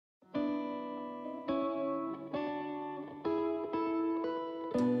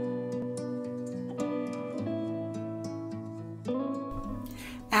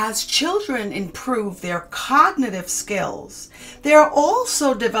As children improve their cognitive skills, they are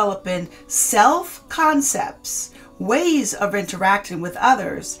also developing self-concepts, ways of interacting with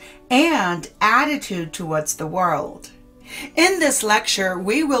others, and attitude towards the world. In this lecture,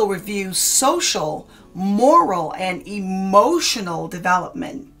 we will review social, moral, and emotional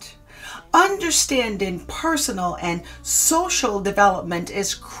development. Understanding personal and social development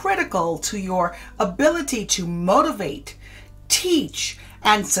is critical to your ability to motivate, teach,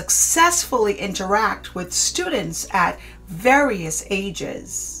 and successfully interact with students at various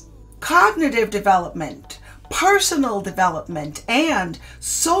ages. Cognitive development, personal development, and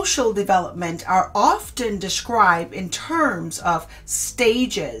social development are often described in terms of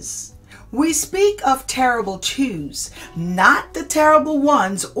stages. We speak of terrible twos, not the terrible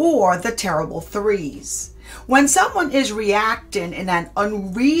ones or the terrible threes. When someone is reacting in an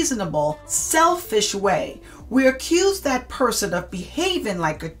unreasonable, selfish way, we accuse that person of behaving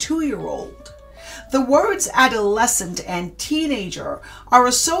like a 2-year-old. The words adolescent and teenager are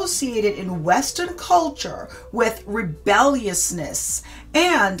associated in Western culture with rebelliousness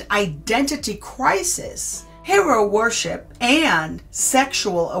and identity crisis, hero worship, and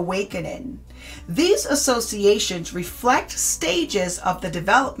sexual awakening. These associations reflect stages of the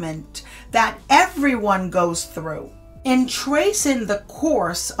development that everyone goes through. In tracing the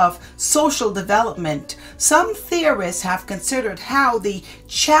course of social development, some theorists have considered how the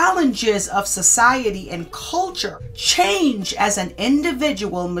challenges of society and culture change as an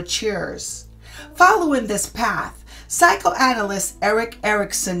individual matures. Following this path, psychoanalyst Erik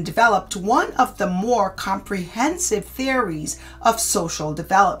Erikson developed one of the more comprehensive theories of social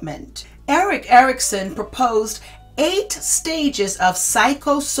development. Erik Erikson proposed 8 stages of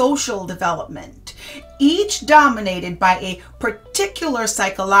psychosocial development, each dominated by a particular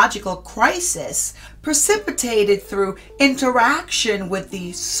psychological crisis precipitated through interaction with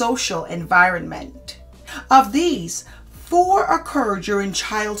the social environment. Of these, 4 occur during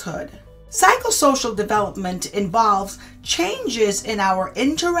childhood. Psychosocial development involves changes in our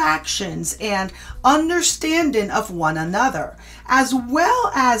interactions and understanding of one another, as well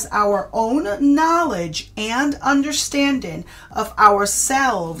as our own knowledge and understanding of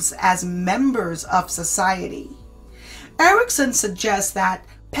ourselves as members of society. Erikson suggests that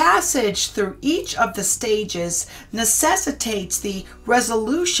passage through each of the stages necessitates the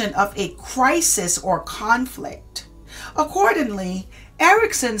resolution of a crisis or conflict. Accordingly,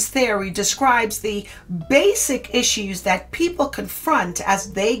 Erikson's theory describes the basic issues that people confront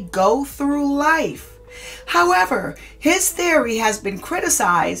as they go through life. However, his theory has been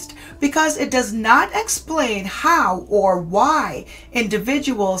criticized because it does not explain how or why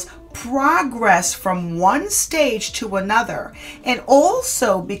individuals progress from one stage to another, and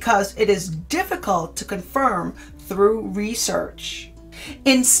also because it is difficult to confirm through research.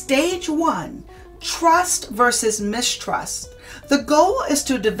 In stage 1, trust versus mistrust, the goal is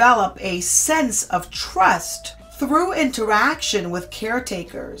to develop a sense of trust through interaction with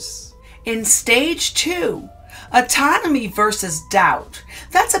caretakers. In stage 2, autonomy versus doubt,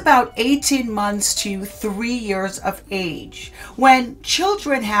 that's about 18 months to 3 years of age, when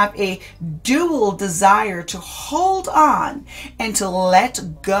children have a dual desire to hold on and to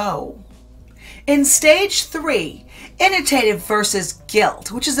let go. In stage 3, initiative versus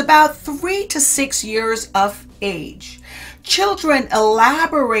guilt, which is about 3 to 6 years of age, children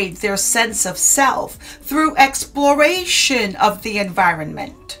elaborate their sense of self through exploration of the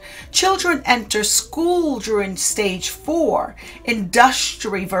environment. Children enter school during stage 4,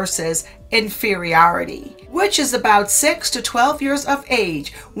 industry versus inferiority, which is about 6 to 12 years of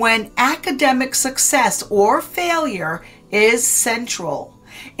age when academic success or failure is central.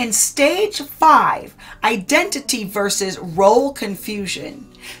 In stage 5, identity versus role confusion.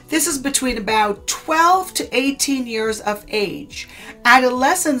 This is between about 12 to 18 years of age.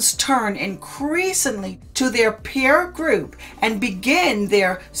 Adolescents turn increasingly to their peer group and begin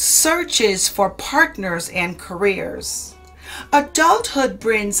their searches for partners and careers. Adulthood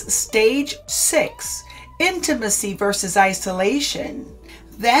brings stage 6, intimacy versus isolation.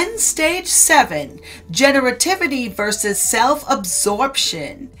 Then stage 7, generativity versus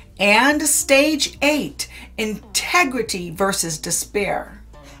self-absorption. And stage 8, integrity versus despair.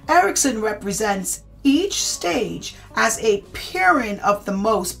 Erikson represents each stage as a pairing of the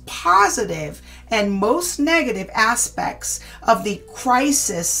most positive and most negative aspects of the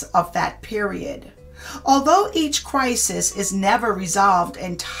crisis of that period. Although each crisis is never resolved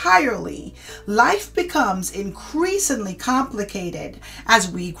entirely, life becomes increasingly complicated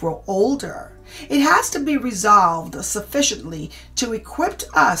as we grow older. It has to be resolved sufficiently to equip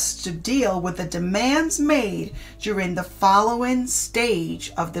us to deal with the demands made during the following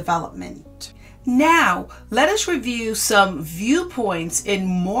stage of development. Now, let us review some viewpoints in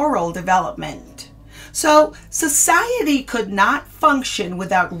moral development. So, society could not function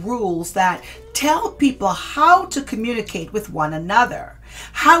without rules that tell people how to communicate with one another,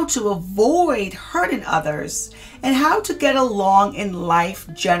 how to avoid hurting others, and how to get along in life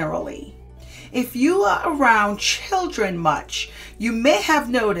generally. If you are around children much, you may have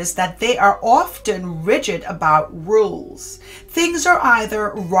noticed that they are often rigid about rules. Things are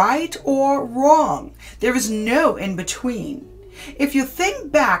either right or wrong. There is no in between. If you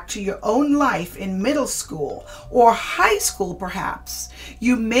think back to your own life in middle school or high school perhaps,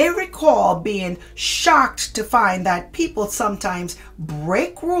 you may recall being shocked to find that people sometimes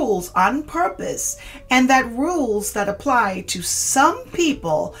break rules on purpose and that rules that apply to some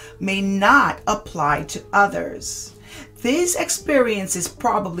people may not apply to others. These experiences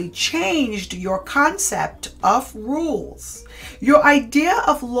probably changed your concept of rules. Your idea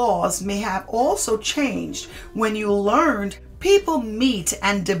of laws may have also changed when you learned people meet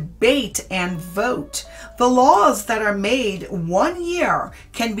and debate and vote. The laws that are made one year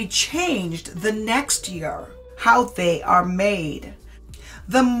can be changed the next year. How they are made.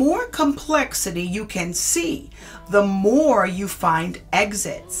 The more complexity you can see, the more you find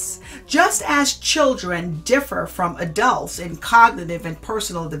exits. Just as children differ from adults in cognitive and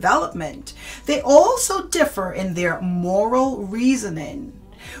personal development, they also differ in their moral reasoning.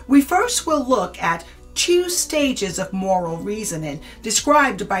 We first will look at two stages of moral reasoning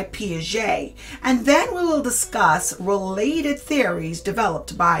described by Piaget, and then we will discuss related theories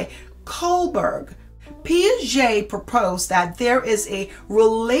developed by Kohlberg. Piaget proposed that there is a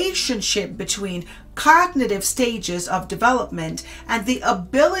relationship between cognitive stages of development and the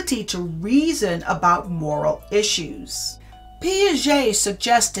ability to reason about moral issues. Piaget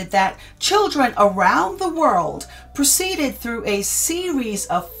suggested that children around the world proceeded through a series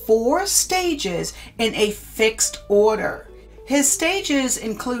of 4 stages in a fixed order. His stages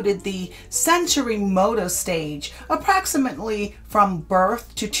included the sensory motor stage, approximately from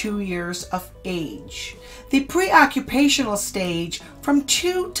birth to 2 years of age, the preoccupational stage from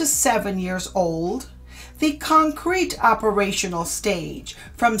 2 to 7 years old, the concrete operational stage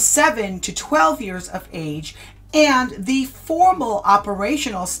from 7 to 12 years of age, and the formal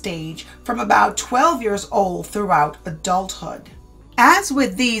operational stage from about 12 years old throughout adulthood. As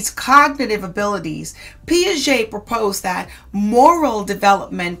with these cognitive abilities, Piaget proposed that moral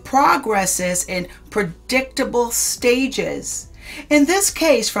development progresses in predictable stages. In this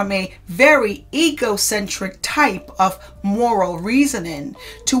case, from a very egocentric type of moral reasoning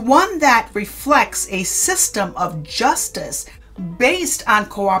to one that reflects a system of justice based on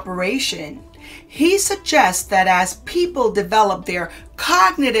cooperation. He suggests that as people develop their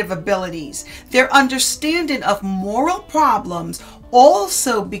cognitive abilities, their understanding of moral problems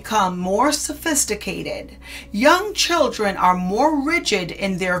also become more sophisticated. Young children are more rigid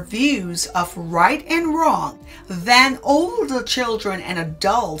in their views of right and wrong than older children and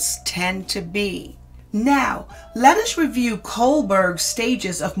adults tend to be. Now, let us review Kohlberg's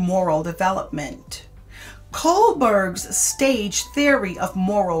stages of moral development. Kohlberg's stage theory of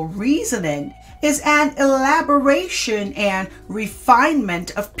moral reasoning is an elaboration and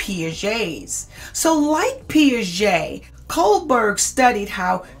refinement of Piaget's. So like Piaget, Kohlberg studied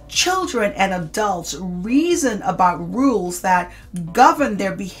how children and adults reason about rules that govern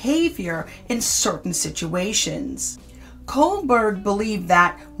their behavior in certain situations. Kohlberg believed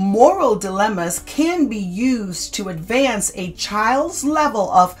that moral dilemmas can be used to advance a child's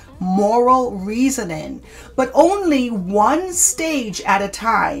level of moral reasoning, but only one stage at a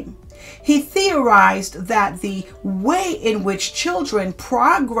time. He theorized that the way in which children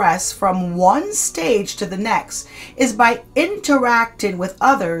progress from one stage to the next is by interacting with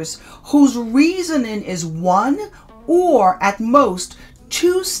others whose reasoning is one or at most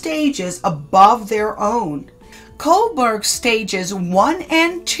 2 stages above their own. Kohlberg's stages 1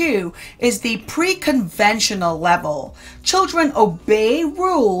 and 2 is the preconventional level. Children obey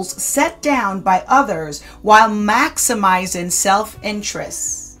rules set down by others while maximizing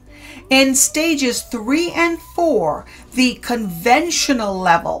self-interest. In stages 3 and 4, the conventional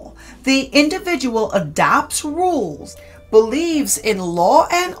level, the individual adopts rules, believes in law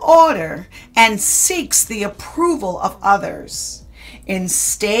and order, and seeks the approval of others. In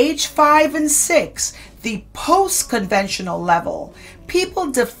stage 5 and 6, the post-conventional level,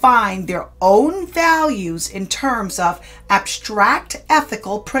 people define their own values in terms of abstract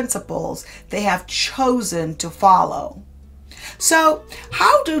ethical principles they have chosen to follow. So,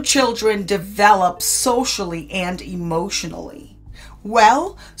 how do children develop socially and emotionally?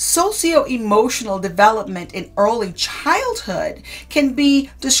 Well, socio-emotional development in early childhood can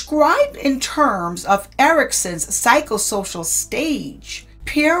be described in terms of Erikson's psychosocial stage.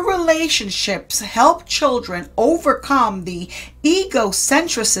 Peer relationships help children overcome the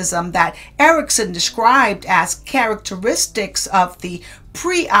egocentrism that Erikson described as characteristics of the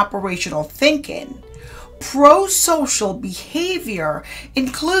pre-operational thinking. Pro-social behavior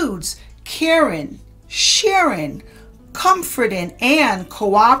includes caring, sharing, comforting, and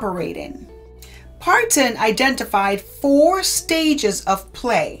cooperating. Parten identified 4 stages of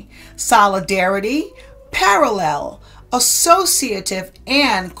play: solidarity, parallel, associative,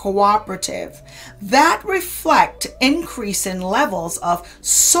 and cooperative, that reflect increasing levels of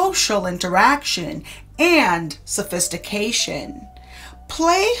social interaction and sophistication.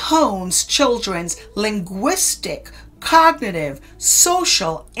 Play hones children's linguistic, cognitive,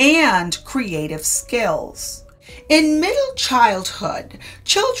 social, and creative skills. In middle childhood,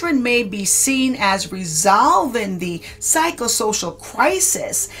 children may be seen as resolving the psychosocial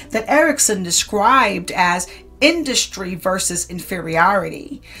crisis that Erikson described as industry versus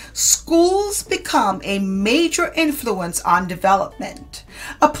inferiority. Schools become a major influence on development,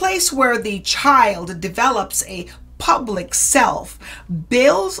 a place where the child develops a public self,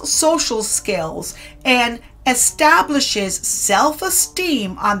 builds social skills, and establishes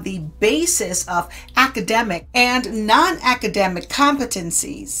self-esteem on the basis of academic and non-academic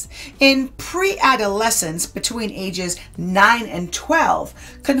competencies. In pre-adolescence, between ages 9 and 12,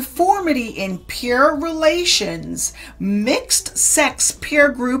 conformity in peer relations, mixed-sex peer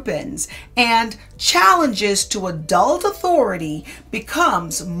groupings, and challenges to adult authority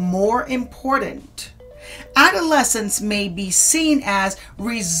becomes more important. Adolescents may be seen as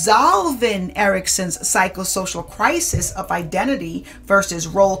resolving Erikson's psychosocial crisis of identity versus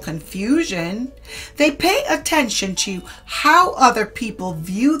role confusion. They pay attention to how other people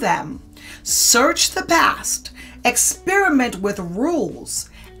view them, search the past, experiment with rules,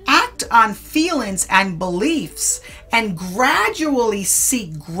 act on feelings and beliefs, and gradually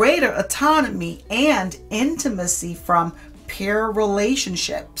seek greater autonomy and intimacy from peer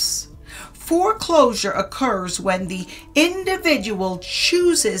relationships. Foreclosure occurs when the individual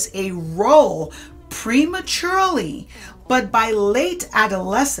chooses a role prematurely, but by late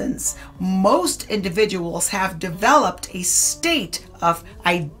adolescence, most individuals have developed a state of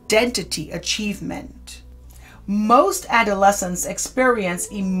identity achievement. Most adolescents experience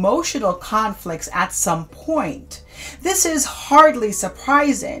emotional conflicts at some point. This is hardly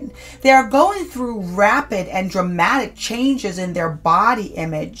surprising. They are going through rapid and dramatic changes in their body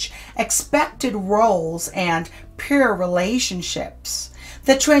image, expected roles, and peer relationships.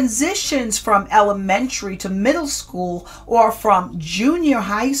 The transitions from elementary to middle school or from junior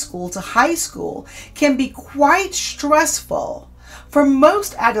high school to high school can be quite stressful. For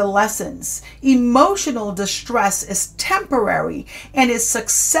most adolescents, emotional distress is temporary and is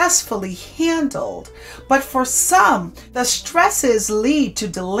successfully handled. But for some, the stresses lead to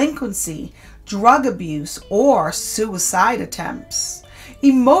delinquency, drug abuse, or suicide attempts.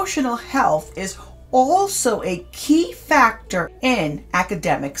 Emotional health is also a key factor in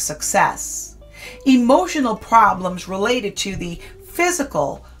academic success. Emotional problems related to the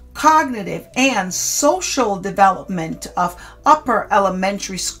physical, cognitive, and social development of upper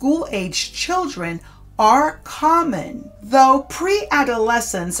elementary school age children are common, though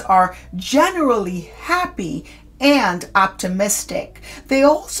pre-adolescents are generally happy and optimistic. They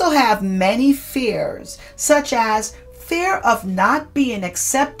also have many fears, such as fear of not being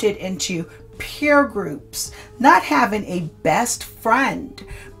accepted into peer groups, not having a best friend,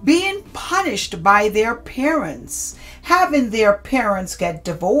 being punished by their parents, having their parents get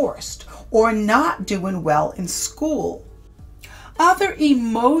divorced, or not doing well in school. Other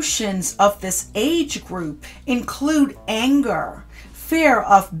emotions of this age group include anger, fear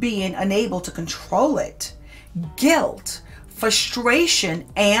of being unable to control it, guilt, frustration,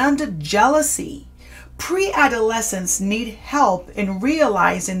 and jealousy. Pre-adolescents need help in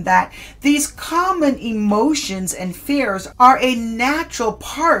realizing that these common emotions and fears are a natural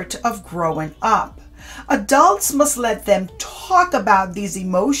part of growing up. Adults must let them talk about these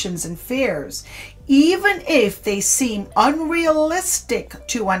emotions and fears, even if they seem unrealistic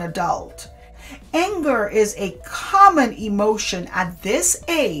to an adult. Anger is a common emotion at this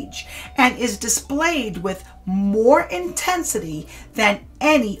age and is displayed with more intensity than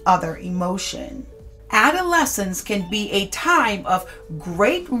any other emotion. Adolescence can be a time of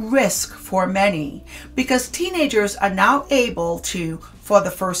great risk for many because teenagers are now able to, for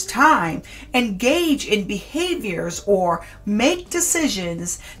the first time, engage in behaviors or make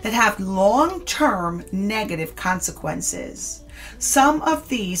decisions that have long-term negative consequences. Some of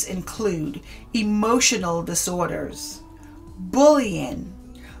these include emotional disorders, bullying,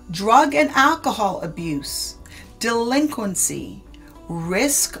 drug and alcohol abuse, delinquency,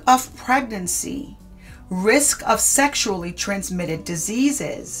 risk of pregnancy, risk of sexually transmitted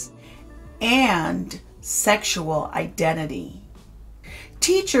diseases, and sexual identity.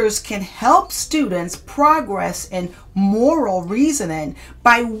 Teachers can help students progress in moral reasoning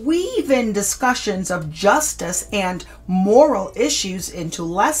by weaving discussions of justice and moral issues into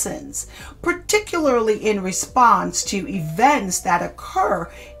lessons, particularly in response to events that occur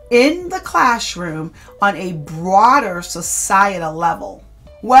in the classroom on a broader societal level.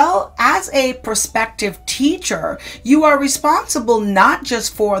 Well, as a prospective teacher, you are responsible not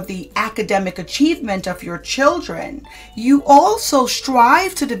just for the academic achievement of your children. You also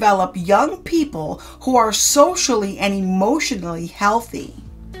strive to develop young people who are socially and emotionally healthy.